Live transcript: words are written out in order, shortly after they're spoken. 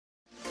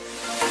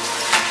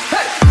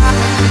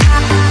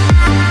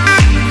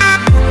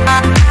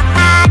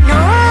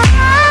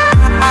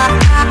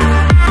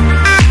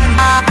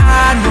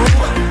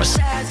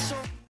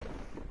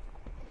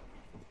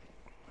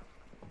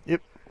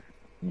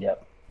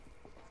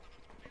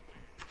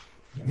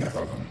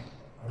Nephilim,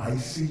 I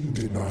see you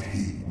did not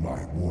heed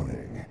my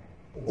warning.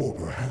 Or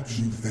perhaps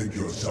you think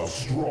yourself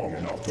strong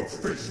enough to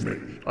face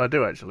me. I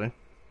do, actually.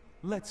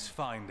 Let's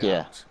find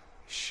out,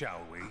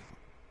 shall we?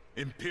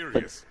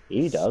 Imperius,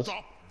 he does.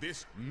 stop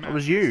this madness. That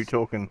was you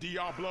talking.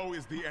 Diablo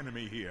is the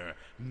enemy here,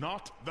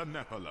 not the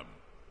Nephilim.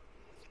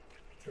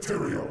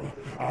 Tyrael,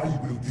 I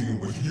will deal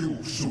with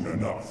you soon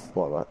enough.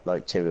 What,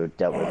 like Tyrael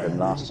dealt with him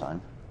last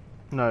time?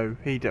 No,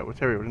 he dealt with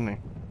Tyrael, didn't he?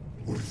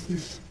 What is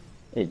this?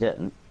 He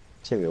didn't.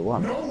 Tyrael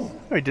won. No!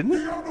 No, he didn't.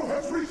 Diablo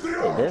has reached the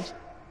He did.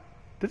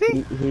 Did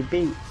he? He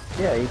beat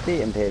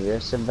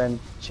Imperius and then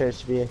chose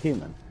to be a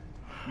human.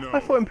 No. I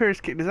thought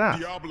Imperius kicked his ass.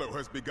 Diablo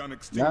has begun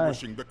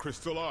extinguishing the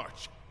crystal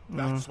arch.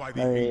 That's why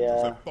the No,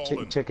 angels have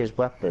fallen. took his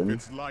weapon.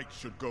 Its light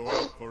should go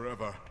out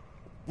forever.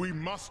 We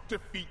must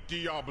defeat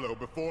Diablo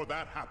before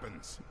that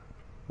happens.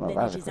 Well, Then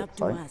that's it a is quick up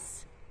to fight.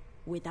 us.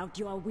 Without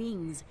your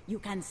wings, you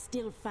can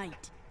still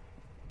fight.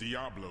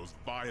 Diablo's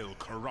vile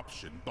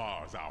corruption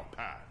bars our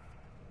path.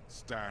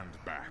 Stand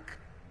back.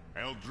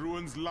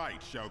 Eldruin's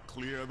light shall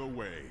clear the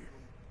way.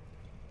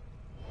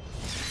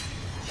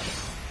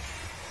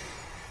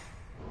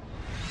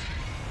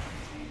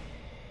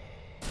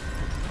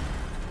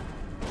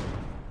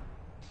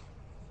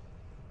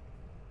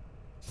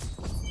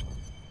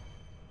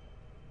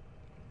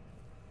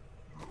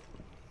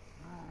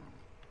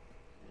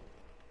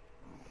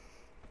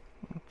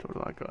 That's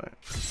all I got.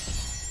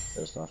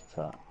 There's not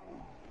that.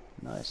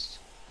 Nice.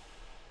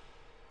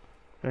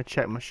 Gonna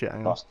check my shit. Hang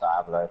on. Lost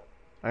Diablo.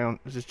 Hang on.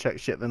 Let's just check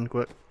shit then,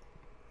 quick.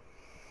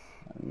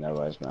 No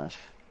worries, Mash.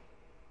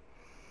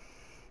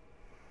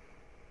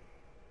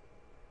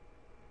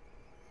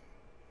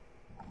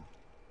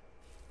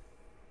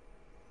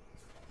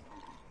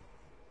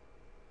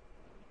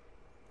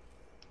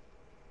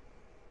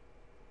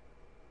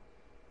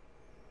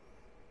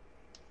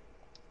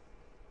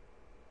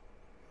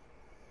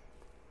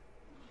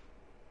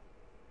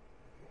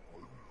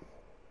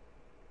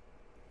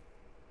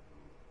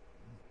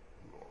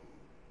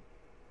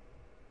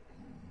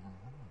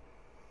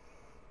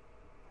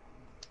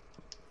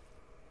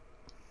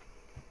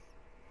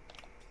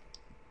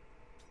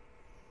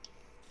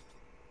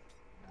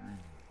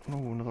 Oh,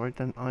 another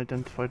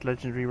unidentified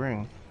legendary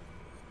ring.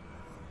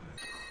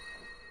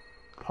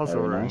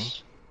 Puzzle Very ring.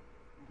 nice.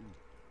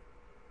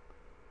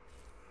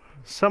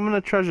 Summon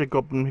a treasure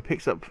goblin who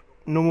picks up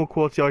normal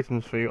quality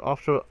items for you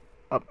after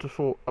up to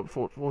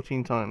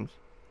 14 times.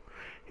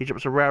 He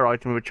drops a rare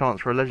item with a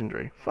chance for a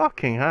legendary.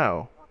 Fucking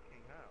hell.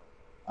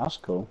 That's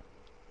cool.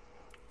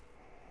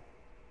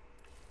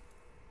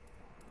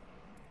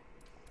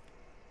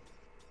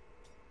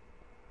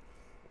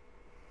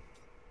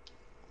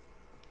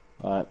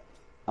 Right.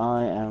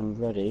 I am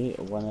ready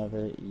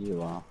whenever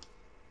you are.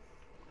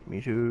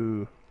 Me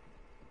too.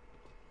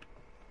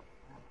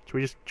 Should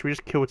we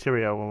just kill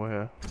Tyrael while we're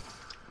here?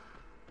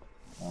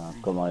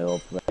 I've got my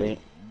orb ready.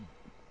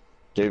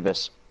 Do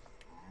this.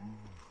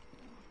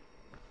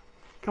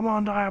 Come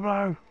on,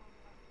 Diablo!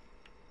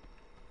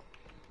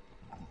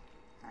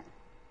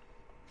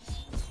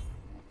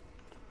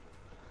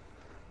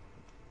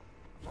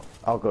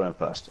 I'll go in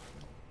first.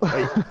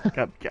 Wait,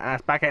 get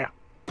ass back here!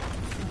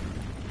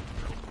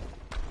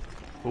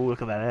 Oh,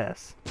 look at that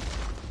ass.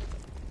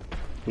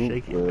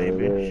 Shake it,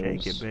 baby.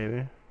 Shake it,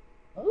 baby.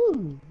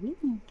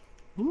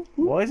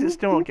 Why is it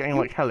still not getting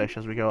like hellish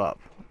as we go up?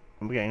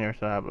 And we're getting near to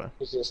Diablo.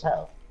 Is this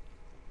hell?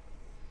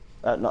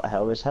 Not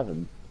hell, it's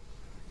heaven.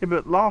 Yeah,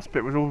 but last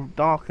bit was all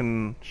dark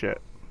and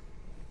shit.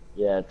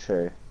 Yeah,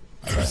 true.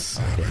 The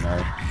seven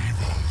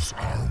evils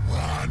are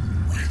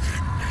one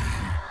within me.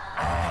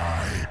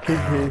 I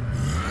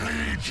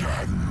am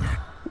Legion.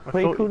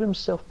 Well, he called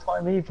himself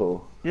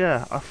Primeval.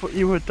 Yeah, I thought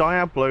you were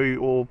Diablo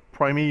or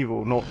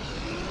Primeval, not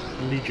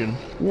Legion.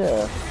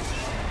 Yeah.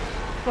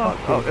 Fuck.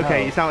 Oh,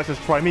 okay, it sounds like it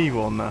says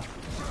Primeval on there.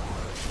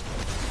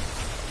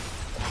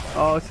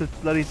 Oh, it's a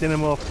bloody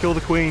Xenomorph. Kill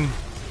the queen.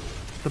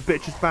 The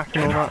bitch is back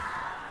and all that.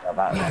 Yeah,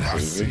 Let that's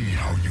us easy. see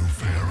how you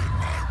fare in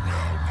my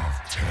realm of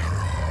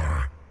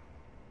terror.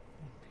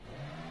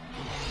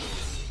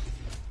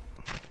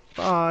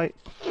 Bye.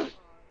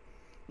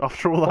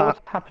 After all What that,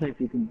 would happen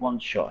if you can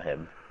one-shot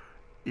him?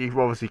 you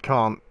obviously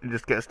can't. It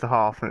just gets to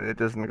half and it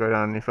doesn't go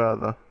down any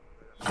further.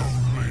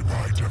 Only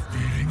by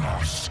defeating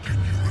us can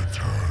you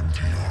return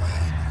to your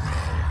own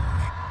realm.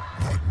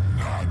 But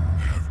none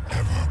have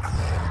ever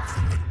crawled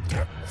from the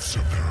depths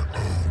of their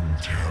own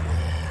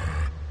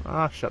terror.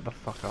 Ah, shut the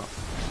fuck up.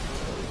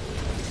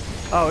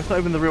 Oh, it's not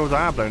even the real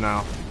Diablo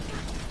now.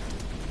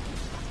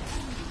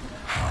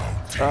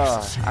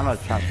 I'm a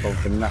transport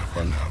for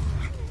nothing.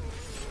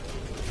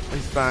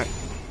 He's back.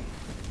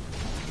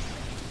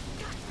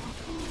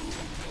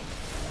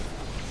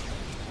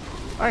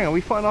 Hang on,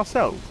 we fighting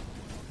ourselves?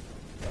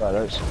 By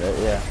the looks of it,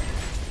 yeah.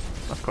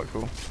 That's quite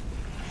cool.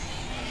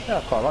 Yeah,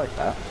 I quite like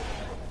that.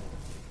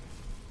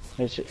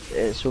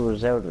 It's all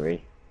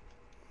Zelda-y.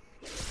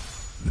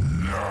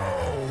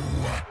 No!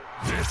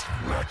 This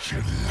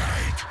wretched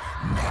light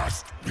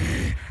must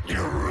be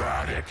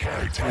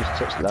eradicated. Just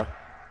touch love.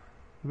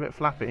 A bit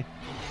flappy.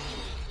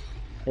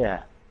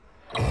 Yeah.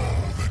 All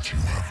that you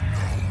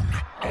have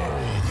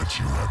that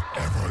you have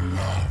ever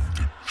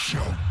loved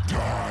shall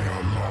die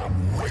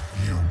along with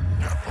you,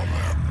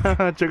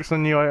 Nephilim. Joke's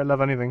on you, I don't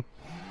love anything.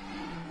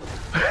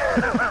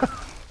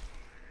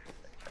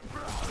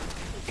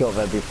 Got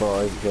there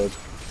before I could.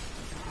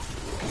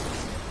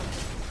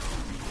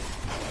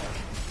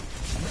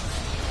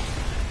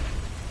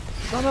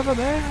 Son of a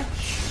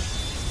bitch!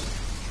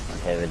 I'm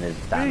hearing his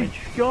damage.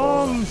 Be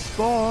gone,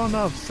 spawn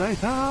of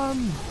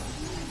Satan!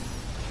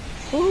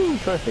 Ooh,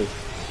 trophy.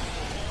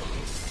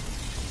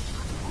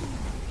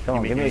 Come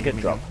on, give me a good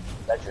drop.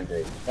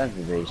 Legendary.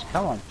 Legendaries,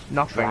 come on.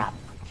 Nothing.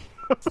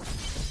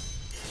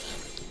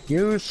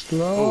 You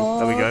slow. Oh,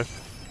 there we go.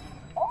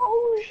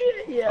 Oh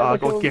shit, yeah. I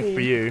got a gift for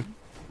you.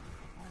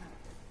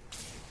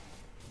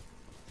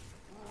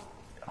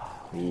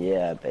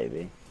 Yeah,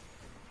 baby.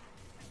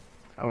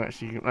 Oh,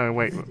 actually, no,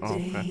 wait. The Oh,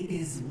 day okay.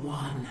 is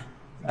won.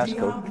 That's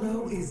cool.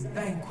 Diablo is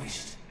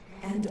vanquished.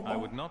 And I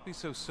would not be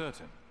so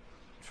certain.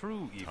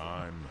 True evil.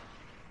 Time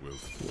will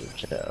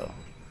So,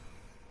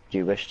 do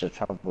you wish to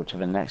travel to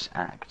the next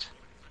act?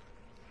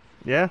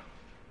 Yeah?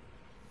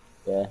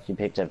 Yeah, you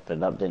picked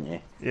everything up, didn't you?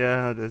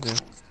 Yeah, I did, yeah.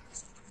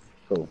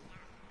 Cool.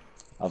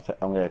 I'm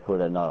going to call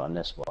it a night on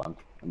this one,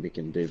 and we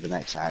can do the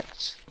next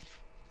act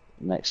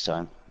next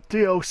time.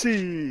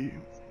 DLC!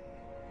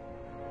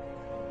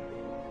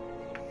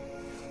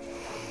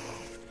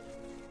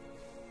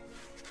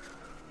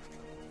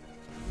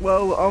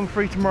 Well, I'm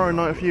free tomorrow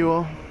night if you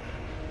are.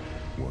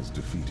 was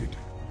defeated.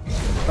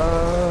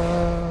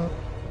 I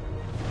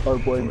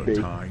won't For a be.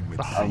 time it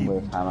I'm seemed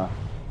with Hannah.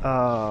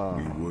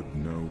 we would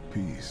know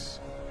peace.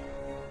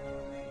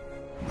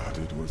 But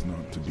it was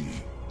not to be.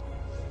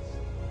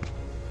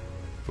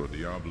 For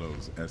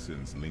Diablo's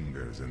essence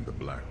lingers in the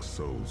Black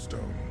Soul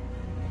Stone.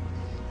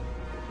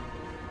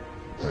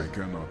 I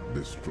cannot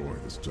destroy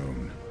the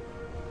stone,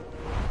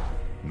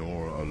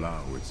 nor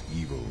allow its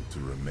evil to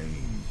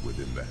remain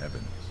within the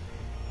heavens.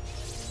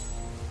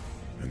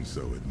 And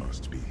so it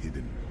must be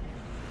hidden.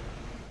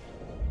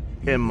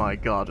 In my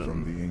From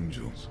garden. the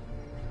angels.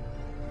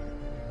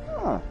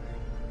 Huh.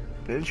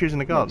 Did you choose in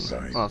the garden? Makes I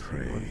sense. Oh, that's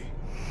pray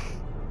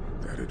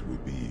good. that it will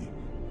be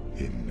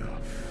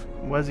enough.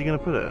 Where's he gonna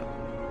put it?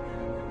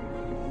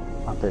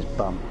 Up his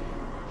bum.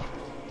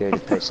 Go to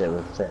place it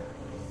with it.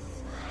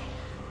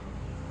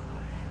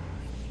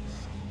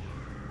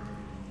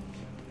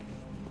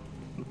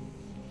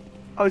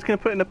 Oh, he's gonna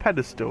put it in a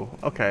pedestal.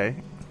 Okay.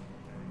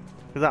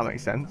 Does that make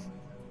sense?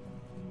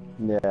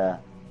 Yeah.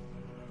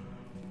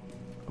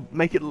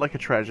 Make it like a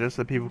treasure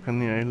so people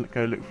can, you know,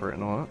 go look for it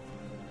and all that.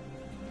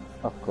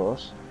 Of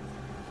course.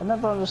 I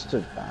never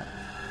understood that.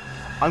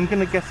 I'm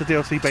gonna guess the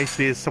DLC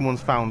basically is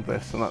someone's found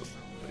this and that's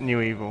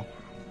new evil.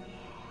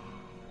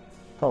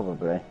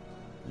 Probably.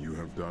 You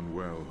have done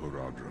well,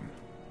 Horadrim.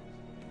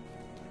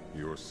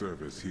 Your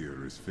service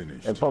here is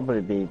finished. It'd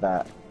probably be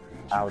that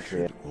You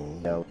should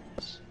Aldria. all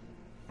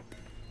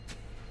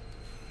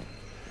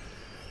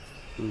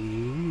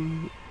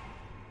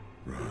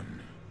run.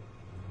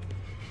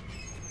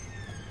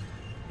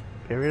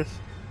 Curious?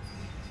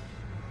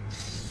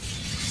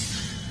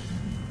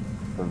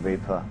 The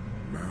Reaper.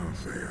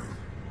 Malfail.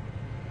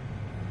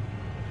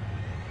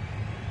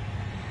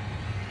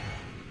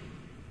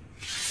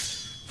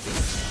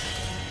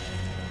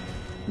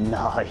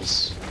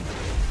 Nice.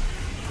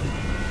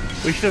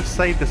 We should have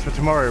saved this for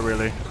tomorrow,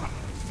 really.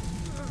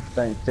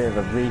 Don't fear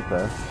the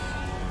Reaper.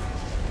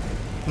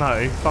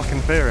 No,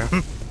 fucking fear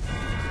him.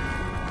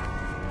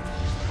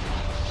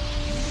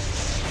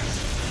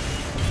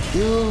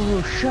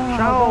 You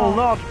Shall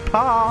not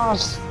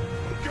pass!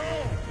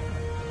 Go!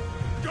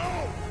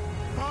 Go!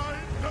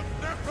 Find the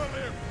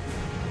Nephilim!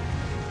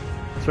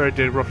 Sorry,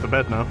 dude, we're off to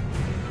bed now.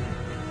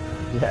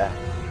 Yeah.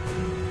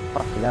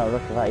 Fucking hell,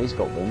 look at that, he's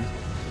got wind.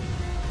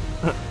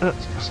 He's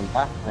got some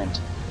backwind.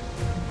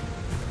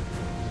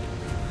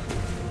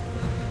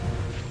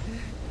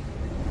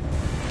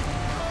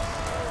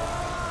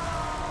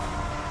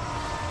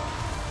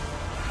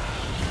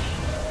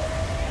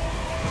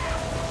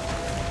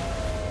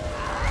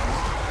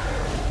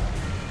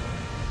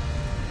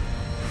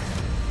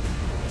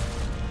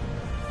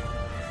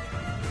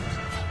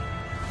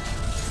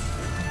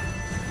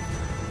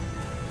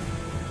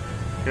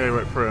 Go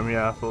right through him,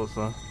 yeah, I thought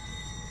so.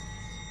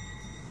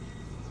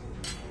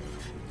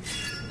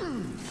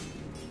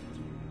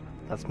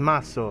 That's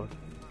my sword.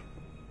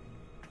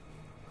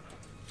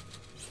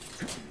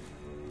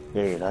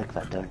 Yeah, you like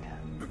that, don't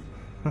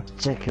you?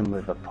 Chicken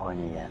with a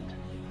pointy end.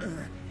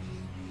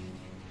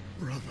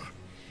 Brother.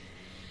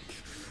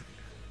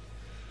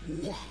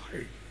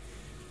 Why?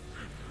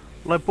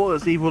 Well, I bought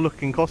this evil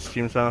looking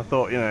costume, so I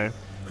thought, you know,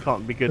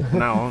 can't be good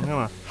now, can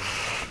I?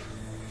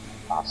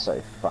 That's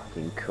so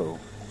fucking cool.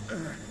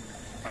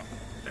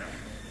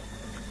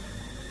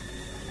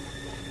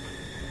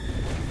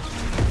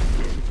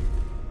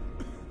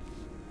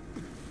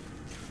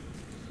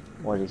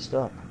 Why did he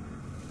stop?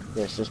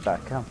 Yeah, it's just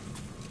back come.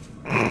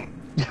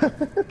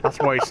 That's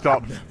why he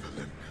stopped.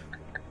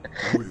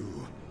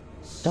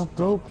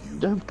 Will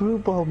Don't blue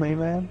ball me,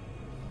 man.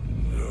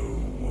 No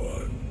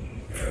one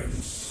can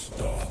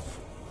stop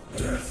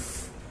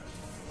death.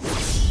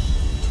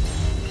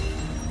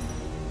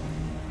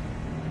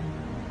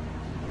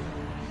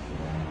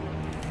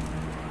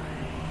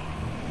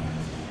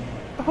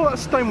 that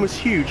stone was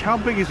huge. How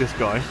big is this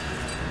guy?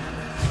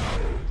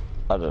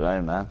 I don't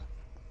know, man.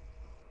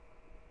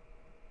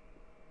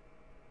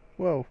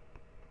 Well,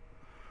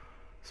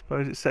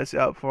 suppose it sets it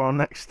up for our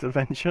next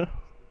adventure.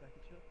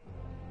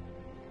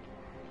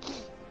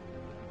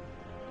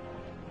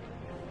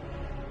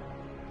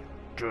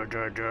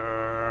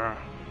 The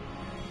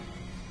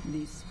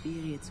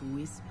spirits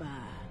whisper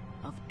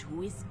of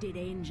twisted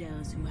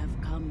angels who have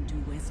come to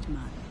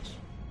Westmarch,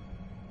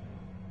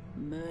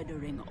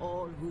 murdering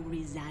all who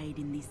reside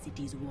in the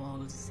city's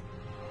walls.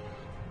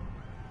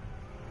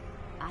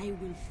 I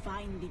will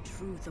find the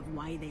truth of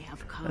why they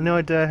have come. No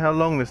idea how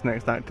long this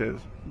next act is.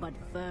 But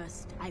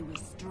first, I will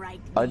strike.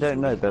 I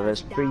don't know, but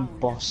there's 3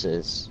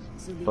 bosses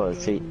for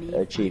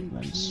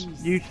achievements.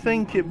 You'd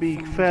think it'd be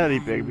fairly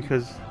big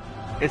because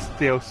it's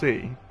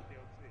DLC.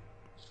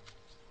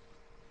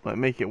 Like,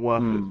 make it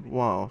worth it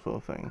while, sort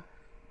of thing.